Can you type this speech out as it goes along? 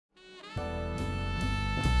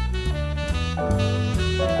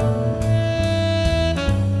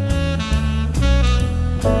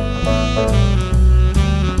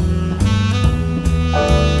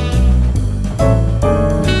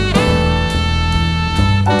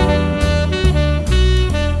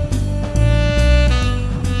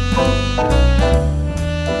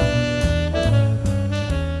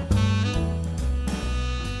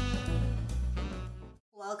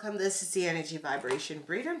see energy vibration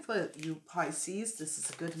reading for you Pisces. This is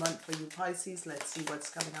a good month for you Pisces. Let's see what's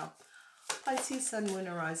coming up. Pisces, Sun, Moon,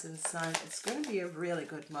 Horizon sign. It's going to be a really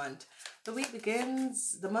good month. The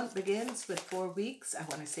month begins with 4 weeks. I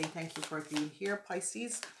want to say thank you for being here,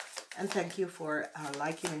 Pisces. And thank you for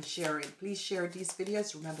liking and sharing. Please share these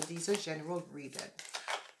videos. Remember, these are general reading.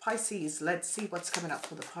 Pisces, let's see what's coming up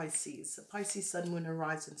for the Pisces. Pisces, Sun, Moon,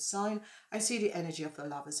 Horizon sign. I see the energy of the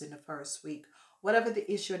Lovers in the first week. Whatever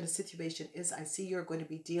the issue and the situation is, I see you're going to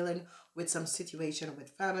be dealing with some situation with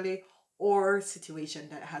family or situation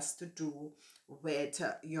that has to do with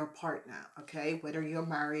your partner, okay? Whether you're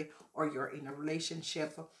married or you're in a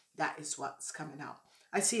relationship, that is what's coming up.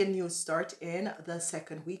 I see a new start in the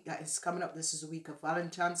second week that is coming up. This is a week of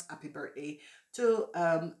Valentine's. Happy birthday to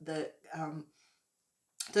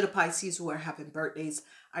the Pisces who are having birthdays.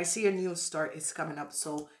 I see a new start is coming up.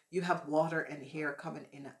 So you have water and hair coming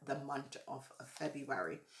in the month of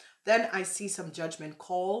February. Then I see some judgment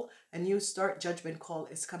call. A new start, judgment call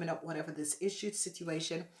is coming up. Whatever this issue,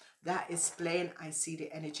 situation that is playing, I see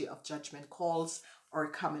the energy of judgment calls are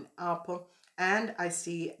coming up. And I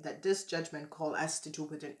see that this judgment call has to do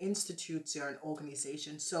with an institute or an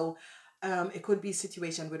organization. So it could be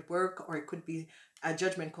situation with work, or it could be a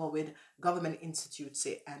judgment call with government institutes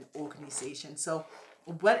and organization. So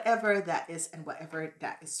whatever that is and whatever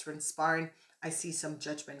that is transpiring, I see some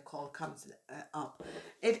judgment call comes up.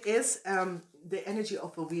 It is the energy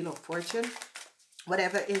of a wheel of fortune.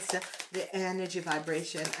 Whatever is the energy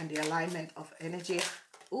vibration and the alignment of energy.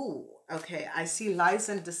 Ooh, okay. I see lies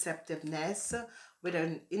and deceptiveness with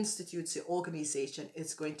an institute, organization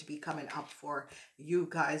is going to be coming up for you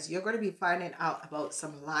guys. You're going to be finding out about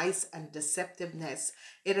some lies and deceptiveness.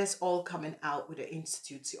 It is all coming out with the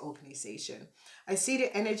institute, organization. I see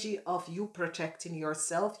the energy of you protecting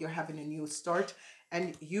yourself. You're having a new start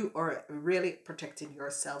and you are really protecting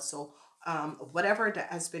yourself. So whatever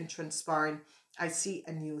that has been transpiring, I see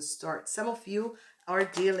a new start. Some of you are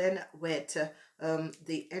dealing with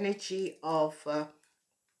the energy of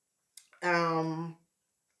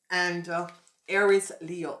Aries,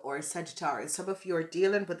 Leo, or Sagittarius. Some of you are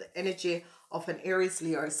dealing with the energy of an Aries,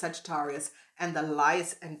 Leo, or Sagittarius and the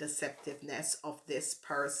lies and deceptiveness of this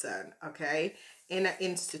person, okay? In an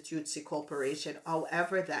institute, corporation,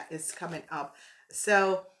 however that is coming up.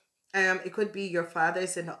 So it could be your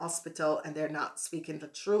father's in the hospital and they're not speaking the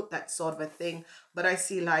truth, that sort of a thing. But I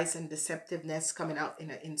see lies and deceptiveness coming out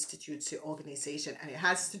in an institute, organization, and it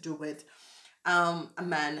has to do with a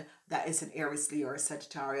man that is an Aries, Leo, or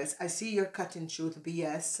Sagittarius. I see you're cutting through the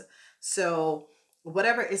BS. So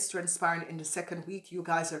whatever is transpiring in the second week, you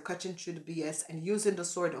guys are cutting through the BS and using the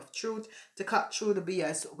sword of truth to cut through the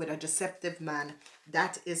BS with a deceptive man.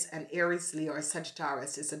 That is an Aries, Leo, or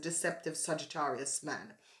Sagittarius. It's a deceptive Sagittarius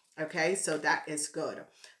man. Okay, so that is good.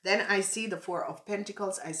 Then I see the Four of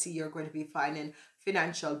Pentacles. I see you're going to be finding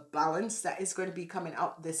financial balance that is going to be coming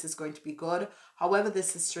up. This is going to be good. However,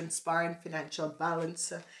 this is transpiring, financial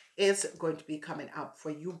balance is going to be coming up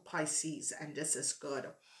for you Pisces, and this is good.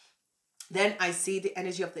 Then I see the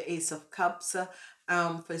energy of the Ace of Cups.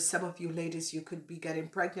 For some of you ladies, you could be getting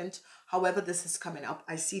pregnant. However, this is coming up.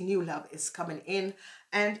 I see new love is coming in,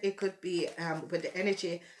 and it could be with the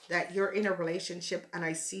energy that you're in a relationship, and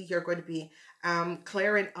I see you're going to be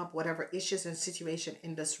clearing up whatever issues and situation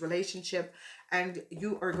in this relationship, and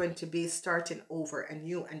you are going to be starting over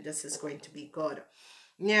anew, and this is going to be good.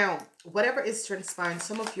 Now, whatever is transpiring,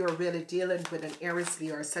 some of you are really dealing with an Aries,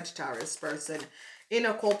 Leo, or Sagittarius person in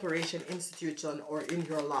a corporation, institution, or in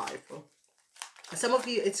your life. Some of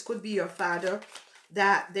you, it could be your father,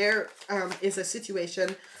 that there is a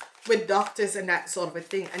situation with doctors and that sort of a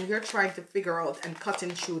thing, and you're trying to figure out and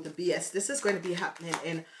cutting through the BS. This is going to be happening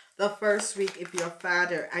in the first week. If your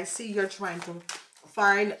father, I see you're trying to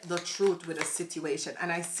find the truth with a situation,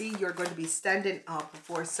 and I see you're going to be standing up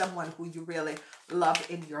for someone who you really love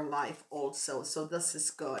in your life also. So this is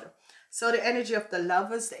good. So the energy of the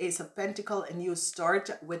Lovers, the Ace of Pentacles, a new start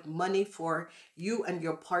with money for you and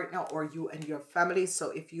your partner, or you and your family.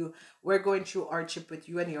 So if you were going through hardship with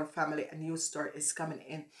you and your family, a new start is coming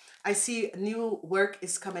in. I see new work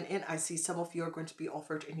is coming in. I see some of you are going to be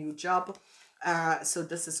offered a new job. So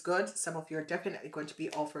this is good. Some of you are definitely going to be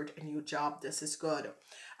offered a new job. This is good.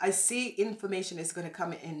 I see information is going to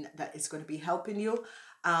come in that is going to be helping you.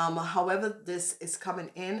 However this is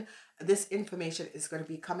coming in, this information is going to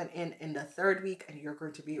be coming in the third week, and you're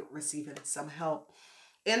going to be receiving some help.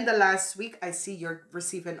 In the last week, I see you're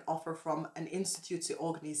receiving offer from an institute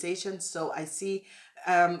organization. So I see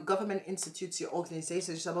government institutes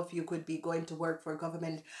organization. Some of you could be going to work for a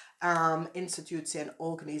government institutes and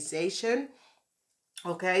organization.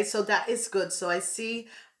 Okay, so that is good. So I see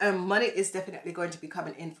money is definitely going to be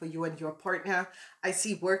coming in for you and your partner. I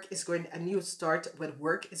see work is going, a new start with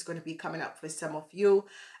work is going to be coming up for some of you.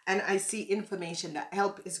 And I see information that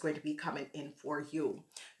help is going to be coming in for you.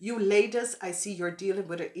 You ladies, I see you're dealing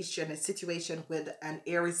with an issue and a situation with an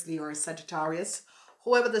Aries, Leo, or Sagittarius.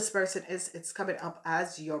 Whoever this person is, it's coming up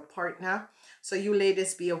as your partner. So you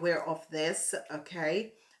ladies, be aware of this,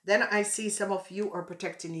 okay? Then I see some of you are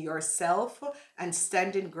protecting yourself and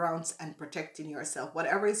standing grounds and protecting yourself.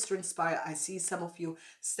 Whatever is transpired, I see some of you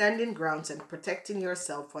standing grounds and protecting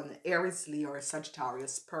yourself from the Aries, Leo, or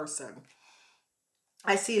Sagittarius person.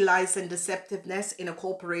 I see lies and deceptiveness in a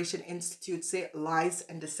corporation institute, say lies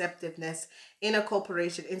and deceptiveness in a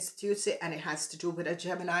corporation institute, say, and it has to do with a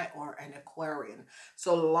Gemini or an Aquarian.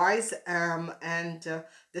 So lies and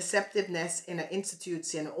deceptiveness in an institute,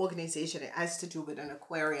 say, an organization, it has to do with an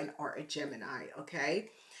Aquarian or a Gemini, okay?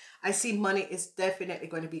 I see money is definitely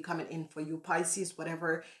going to be coming in for you, Pisces.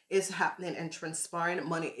 Whatever is happening and transpiring,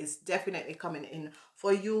 money is definitely coming in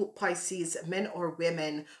for you, Pisces, men or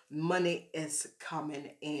women. Money is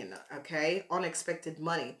coming in, okay? Unexpected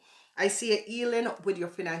money. I see a healing with your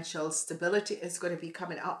financial stability is going to be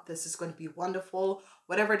coming up. This is going to be wonderful.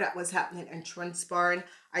 Whatever that was happening and transpiring,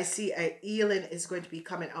 I see a healing is going to be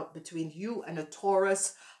coming up between you and a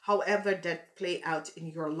Taurus. However that play out in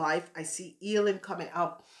your life, I see healing coming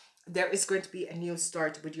up. There is going to be a new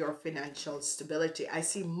start with your financial stability. I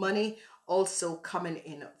see money also coming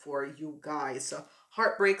in for you guys. So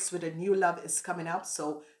heartbreaks with a new love is coming up.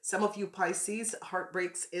 So some of you Pisces,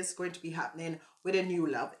 heartbreaks is going to be happening with a new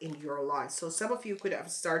love in your life. So some of you could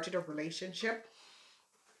have started a relationship,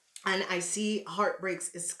 and I see heartbreaks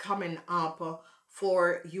is coming up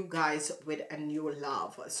for you guys with a new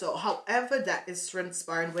love. So however that is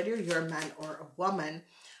transpiring, whether you're a man or a woman,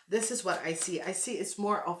 this is what I see. I see it's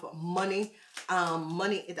more of money,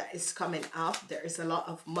 money that is coming up. There is a lot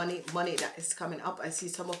of money that is coming up. I see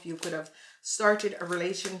some of you could have started a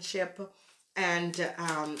relationship and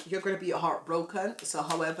you're going to be heartbroken. So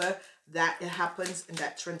however that it happens and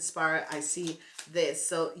that transpire, I see this.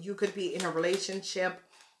 So you could be in a relationship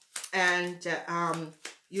and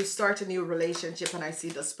you start a new relationship, and I see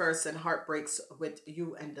this person heartbreaks with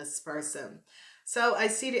you and this person. So I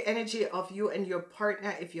see the energy of you and your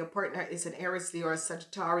partner. If your partner is an Aries, Leo, or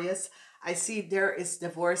Sagittarius, I see there is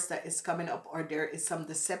divorce that is coming up, or there is some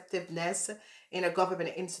deceptiveness in a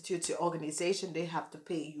government institute or organization. They have to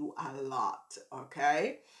pay you a lot,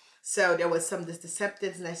 okay? So there was some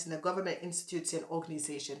deceptiveness in the government institutes and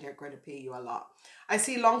organization. They're going to pay you a lot. I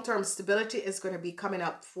see long-term stability is going to be coming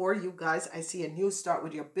up for you guys. I see a new start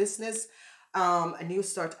with your business, a new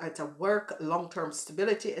start at a work. Long-term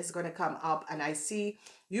stability is going to come up, and I see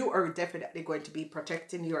you are definitely going to be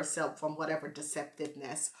protecting yourself from whatever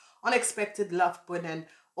deceptiveness. Unexpected love with an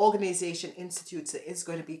organization, institutes is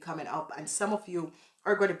going to be coming up, and some of you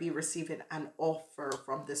are going to be receiving an offer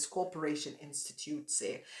from this corporation institute,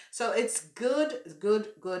 say. So it's good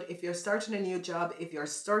if you're starting a new job, if you're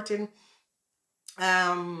starting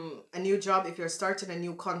a new job, if you're starting a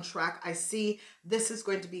new contract, I see this is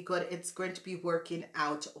going to be good. It's going to be working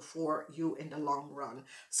out for you in the long run.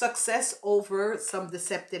 Success over some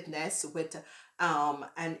deceptiveness with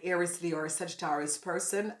an Aries, Leo, or Sagittarius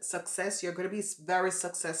person. Success, you're going to be very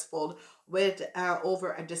successful with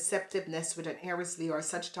over a deceptiveness with an Aries, Leo, or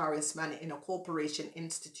Sagittarius man in a corporation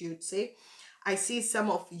institute, say. I see some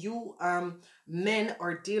of you men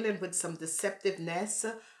are dealing with some deceptiveness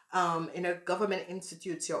in a government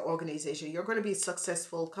institute or organization. You're going to be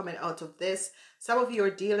successful coming out of this. Some of you are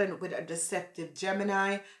dealing with a deceptive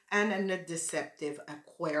Gemini and a deceptive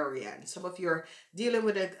Aquarian. Some of you are dealing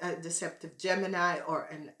with a deceptive Gemini or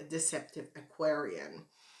a deceptive Aquarian.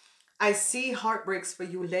 I see heartbreaks for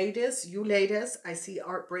you ladies. You ladies, I see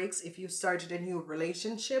heartbreaks if you started a new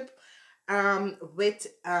relationship with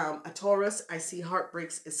a Taurus. I see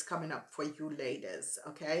heartbreaks is coming up for you ladies,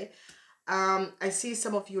 okay? I see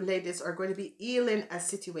some of you ladies are going to be healing a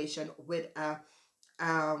situation with a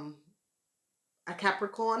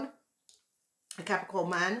Capricorn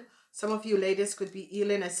man. Some of you ladies could be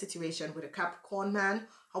healing a situation with a Capricorn man.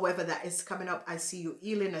 However that is coming up, I see you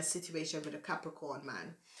healing a situation with a Capricorn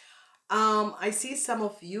man. I see some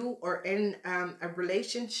of you are in a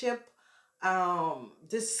relationship.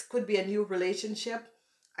 This could be a new relationship.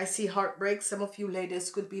 I see heartbreak. Some of you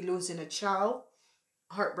ladies could be losing a child.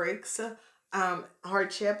 Heartbreaks,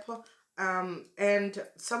 hardship, and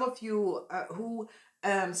some of you who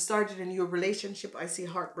started a new relationship, I see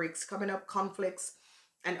heartbreaks coming up, conflicts,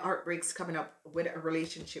 and heartbreaks coming up with a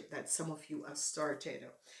relationship that some of you have started.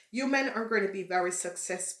 You men are going to be very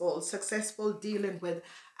successful dealing with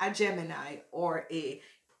a Gemini or a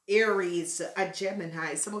Aries, a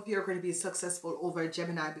Gemini. Some of you are going to be successful over a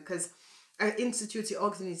Gemini because an institute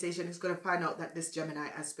organization is going to find out that this Gemini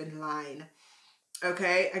has been lying.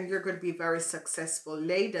 Okay, and you're going to be very successful.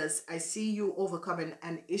 Ladies, I see you overcoming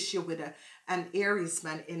an issue with an Aries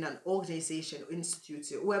man in an organization, institute.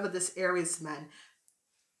 Whoever this Aries man,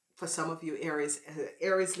 for some of you,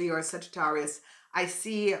 Aries, Leo, or Sagittarius, I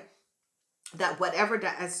see that whatever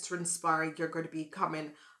that has transpired, you're going to be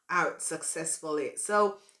coming out successfully.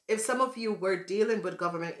 So if some of you were dealing with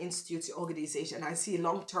government institutes, organization, I see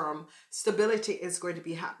long-term stability is going to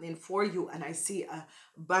be happening for you, and I see a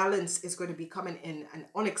balance is going to be coming in, an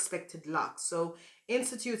unexpected luck. So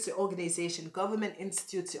institutes, organization, government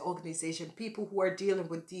institutes, organization, people who are dealing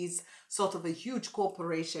with these sort of a huge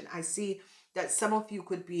corporation, I see that some of you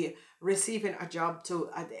could be receiving a job to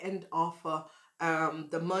at the end of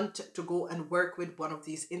the month to go and work with one of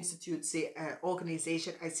these institutes,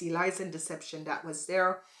 organization. I see lies and deception that was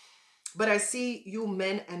there. But I see you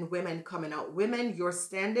men and women coming out. Women, you're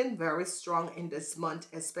standing very strong in this month,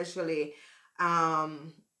 especially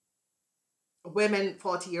women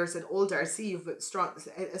 40 years and older. I see you strong,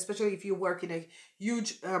 especially if you work in a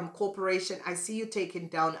huge corporation. I see you taking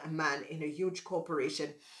down a man in a huge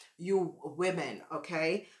corporation, you women.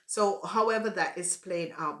 Okay, so however that is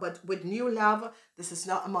playing out, but with new love, this is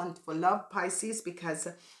not a month for love, Pisces, because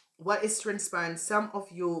what is transpiring, some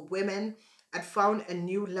of you women had found a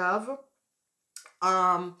new love,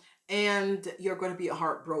 and you're going to be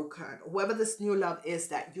heartbroken. Whoever this new love is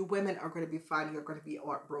that you women are going to be finding, you're going to be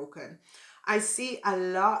heartbroken. I see a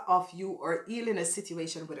lot of you are healing a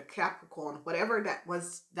situation with a Capricorn, whatever that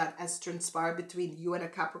was that has transpired between you and a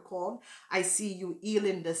Capricorn. I see you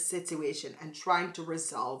healing the situation and trying to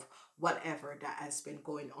resolve whatever that has been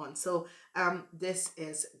going on. So this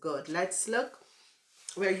is good. Let's look.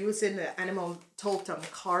 We're using the animal totem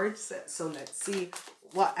cards, so let's see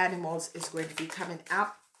what animals is going to be coming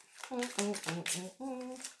up.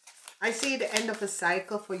 I see the end of a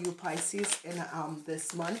cycle for you, Pisces, in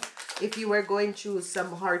this month. If you were going through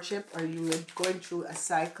some hardship or you were going through a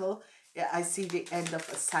cycle, yeah, I see the end of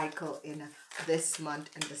a cycle in this month,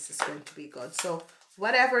 and this is going to be good. So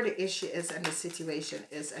whatever the issue is and the situation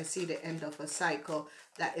is, I see the end of a cycle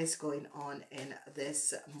that is going on in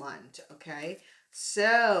this month. Okay,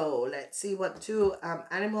 so let's see what two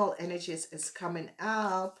animal energies is coming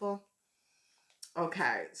up.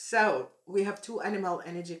 Okay, so we have two animal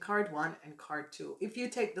energy, card 1 and card 2. If you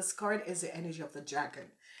take this card, is the energy of the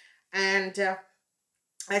dragon. And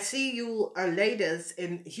I see you ladies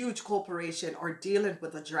in huge corporation or dealing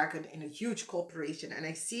with a dragon in a huge corporation. And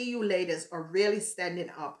I see you ladies are really standing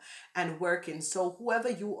up and working. So whoever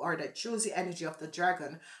you are that choose the energy of the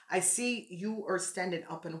dragon, I see you are standing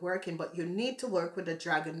up and working. But you need to work with the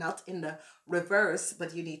dragon, not in the reverse,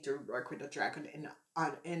 but you need to work with the dragon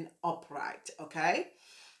in upright. Okay,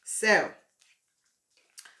 so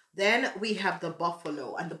then we have the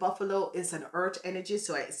buffalo, and the buffalo is an earth energy.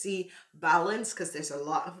 So I see balance because there's a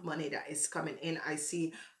lot of money that is coming in. I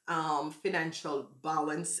see financial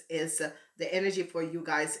balance is the energy for you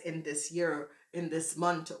guys in this year, in this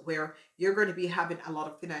month, where you're going to be having a lot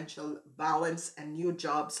of financial balance and new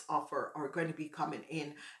jobs offer are going to be coming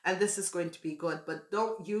in, and this is going to be good. But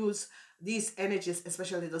don't use these energies,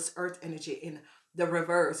 especially this earth energy, in the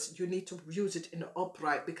reverse. You need to use it in the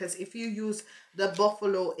upright, because if you use the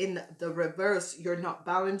buffalo in the reverse, you're not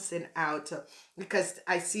balancing out, because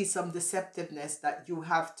I see some deceptiveness that you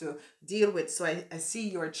have to deal with. So I see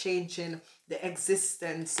you're changing the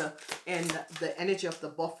existence in the energy of the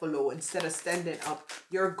buffalo. Instead of standing up,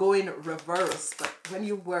 you're going reverse. But when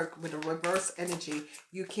you work with a reverse energy,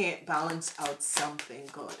 you can't balance out something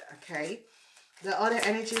good. Okay, the other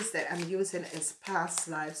energies that I'm using is past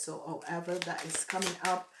life. So however that is coming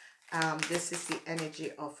up, this is the energy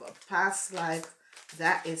of a past life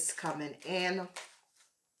that is coming in.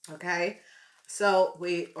 Okay, so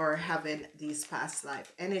we are having these past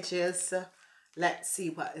life energies. Let's see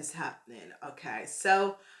what is happening. Okay,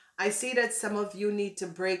 so I see that some of you need to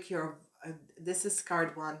break your this is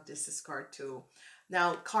card 1, this is card 2.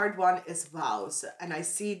 Now, card 1 is vows, and I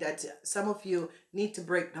see that some of you need to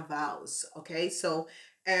break the vows. Okay, so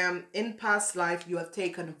in past life you have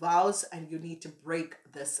taken vows and you need to break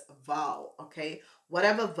this vow. Okay,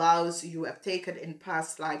 whatever vows you have taken in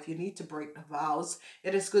past life, you need to break the vows.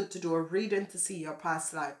 It is good to do a reading to see your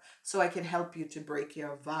past life, so I can help you to break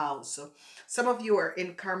your vows. So some of you are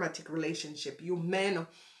in karmatic relationship. You men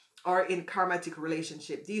are in karmatic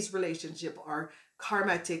relationship. These relationships are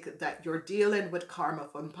karmatic, that you're dealing with karma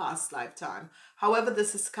from past lifetime. However,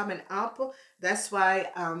 this is coming up. That's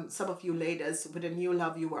why some of you ladies with a new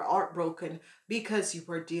love, you were heartbroken because you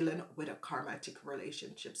were dealing with a karmatic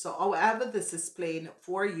relationship. So however this is playing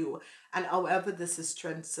for you, and however this is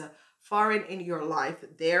foreign in your life,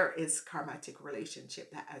 there is karmatic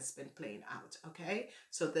relationship that has been playing out. Okay,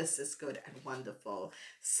 so this is good and wonderful.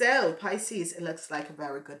 So Pisces, it looks like a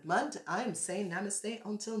very good month. I am saying namaste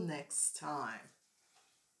until next time.